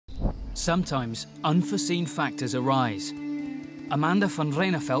Sometimes unforeseen factors arise. Amanda van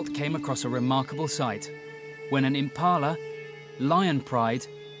Ryneveld came across a remarkable sight when an impala, lion pride,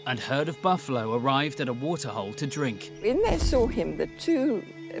 and herd of buffalo arrived at a waterhole to drink. When they saw him, the two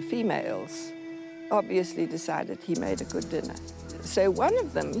females obviously decided he made a good dinner. So one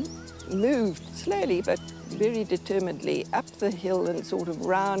of them moved slowly but very determinedly up the hill and sort of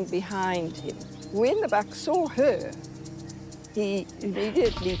round behind him. When the buck saw her, he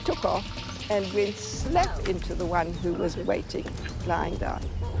immediately took off and went slap into the one who was waiting, lying down.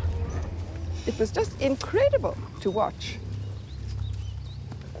 It was just incredible to watch.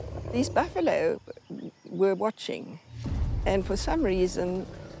 These buffalo were watching, and for some reason,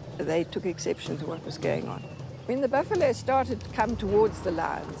 they took exception to what was going on. When the buffalo started to come towards the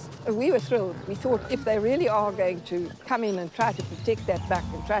lions, we were thrilled. We thought if they really are going to come in and try to protect that buck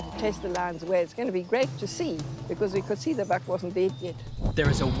and try to chase the lions away, it's going to be great to see, because we could see the buck wasn't dead yet. There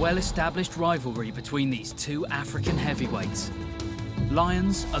is a well-established rivalry between these two African heavyweights.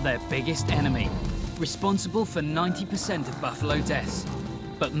 Lions are their biggest enemy, responsible for 90% of buffalo deaths.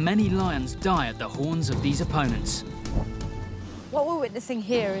 But many lions die at the horns of these opponents. What we're witnessing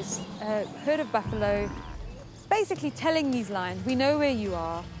here is a herd of buffalo basically telling these lions, we know where you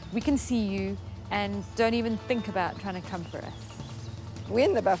are, we can see you, and don't even think about trying to come for us.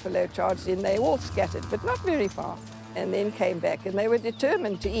 When the buffalo charged in, they all scattered, but not very far, and then came back, and they were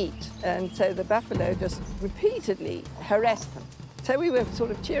determined to eat. And so the buffalo just repeatedly harassed them. So we were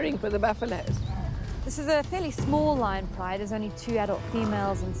sort of cheering for the buffaloes. This is a fairly small lion pride. There's only 2 adult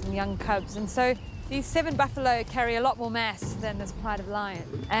females and some young cubs, and so these 7 buffalo carry a lot more mass than this pride of lion.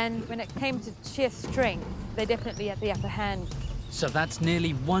 And when it came to sheer strength, they definitely had the upper hand. So that's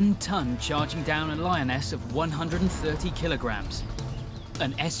nearly 1 ton charging down a lioness of 130 kilograms.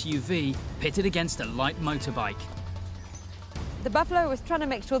 An SUV pitted against a light motorbike. The buffalo was trying to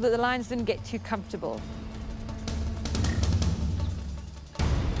make sure that the lions didn't get too comfortable.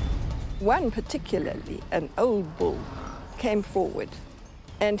 One particularly, an old bull, came forward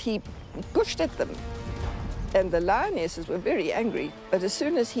and he pushed at them. And the lionesses were very angry, but as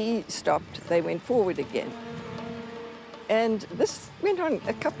soon as he stopped, they went forward again. And this went on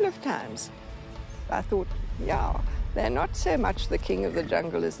a couple of times. I thought, yeah, they're not so much the king of the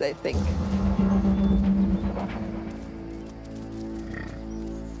jungle as they think.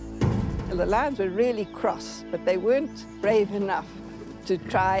 The lions were really cross, but they weren't brave enough to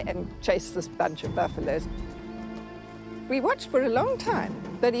try and chase this bunch of buffaloes. We watched for a long time,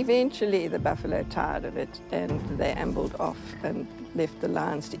 but eventually the buffalo tired of it and they ambled off and left the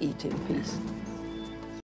lions to eat in peace.